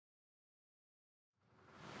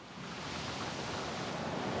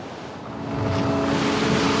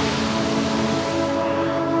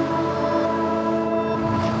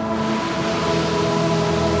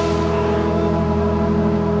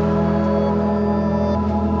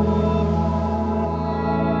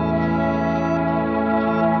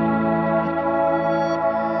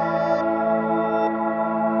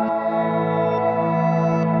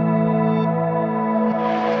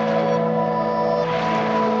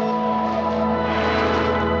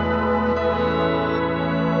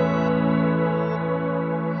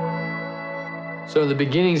So in the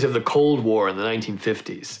beginnings of the Cold War in the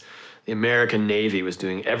 1950s, the American Navy was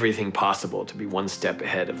doing everything possible to be one step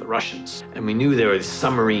ahead of the Russians. And we knew there were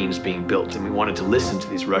submarines being built, and we wanted to listen to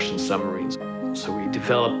these Russian submarines. So we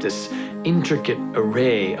developed this intricate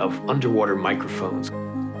array of underwater microphones.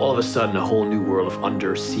 All of a sudden, a whole new world of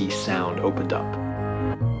undersea sound opened up.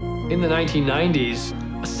 In the 1990s,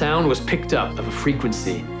 a sound was picked up of a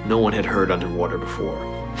frequency no one had heard underwater before,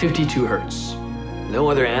 52 hertz. No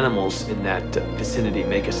other animals in that vicinity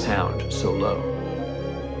make a sound so low.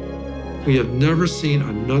 We have never seen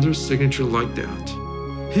another signature like that.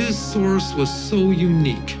 His source was so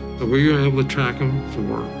unique that we were able to track him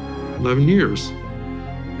for 11 years.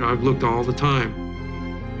 I've looked all the time.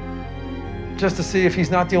 Just to see if he's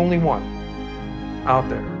not the only one out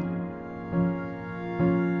there.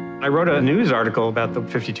 I wrote a news article about the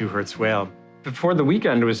 52 hertz whale. Before the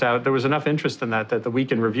weekend was out, there was enough interest in that the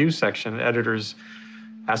weekend review section, editors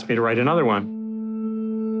asked me to write another one.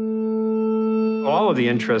 All of the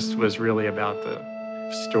interest was really about the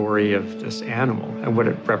story of this animal and what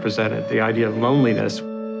it represented, the idea of loneliness.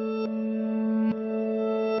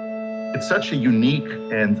 It's such a unique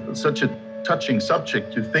and such a touching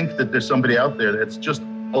subject to think that there's somebody out there that's just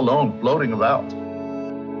alone, floating about.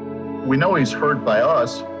 We know he's heard by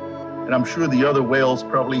us, and I'm sure the other whales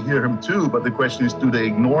probably hear him too, but the question is, do they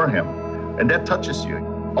ignore him? And that touches you.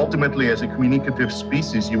 Ultimately, as a communicative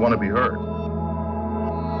species, you want to be heard.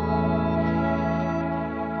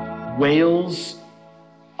 Whales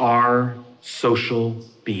are social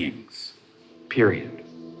beings, period.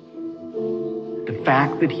 The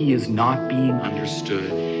fact that he is not being understood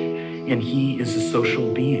and he is a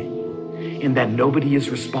social being and that nobody is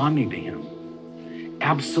responding to him,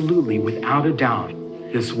 absolutely, without a doubt,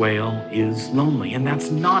 this whale is lonely, and that's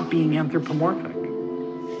not being anthropomorphic.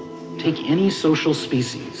 Take any social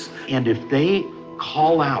species, and if they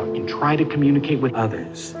call out and try to communicate with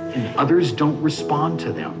others, and others don't respond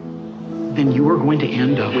to them, then you are going to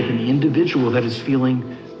end up with an individual that is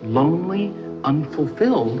feeling lonely,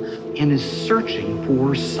 unfulfilled, and is searching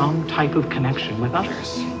for some type of connection with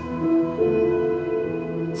others.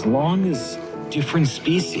 As long as different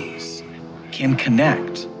species can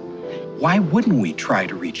connect, why wouldn't we try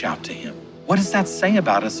to reach out to him? What does that say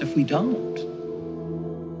about us if we don't?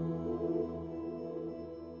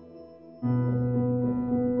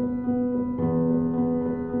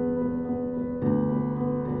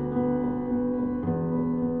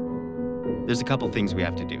 There's a couple things we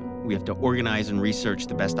have to do. We have to organize and research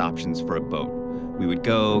the best options for a boat. We would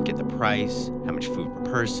go, get the price, how much food per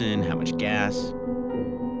person, how much gas.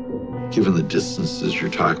 Given the distances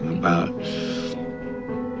you're talking about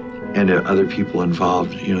and other people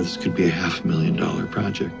involved, this could be a $500,000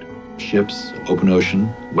 project. Ships, open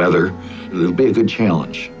ocean, weather, it'll be a good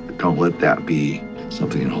challenge. But don't let that be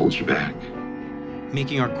something that holds you back.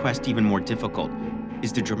 Making our quest even more difficult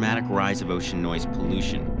is the dramatic rise of ocean noise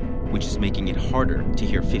pollution, which is making it harder to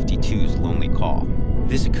hear 52's lonely call.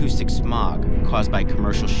 This acoustic smog, caused by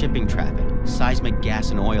commercial shipping traffic, seismic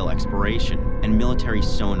gas and oil exploration, and military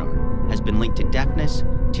sonar, has been linked to deafness,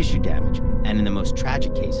 tissue damage, and in the most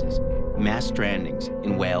tragic cases, mass strandings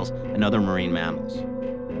in whales and other marine mammals.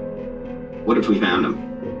 What if we found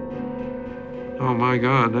him? Oh my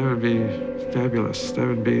God, that would be fabulous. That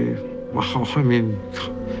would be, wow, I mean,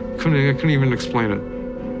 I couldn't even explain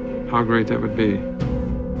it, how great that would be.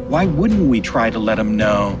 Why wouldn't we try to let them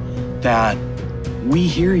know that we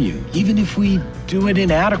hear you, even if we do it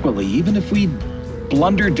inadequately, even if we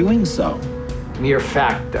blunder doing so? Mere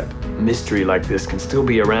fact that mystery like this can still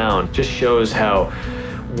be around just shows how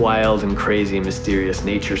wild and crazy and mysterious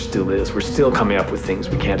nature still is. We're still coming up with things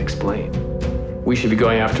we can't explain. We should be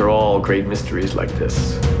going after all great mysteries like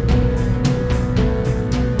this.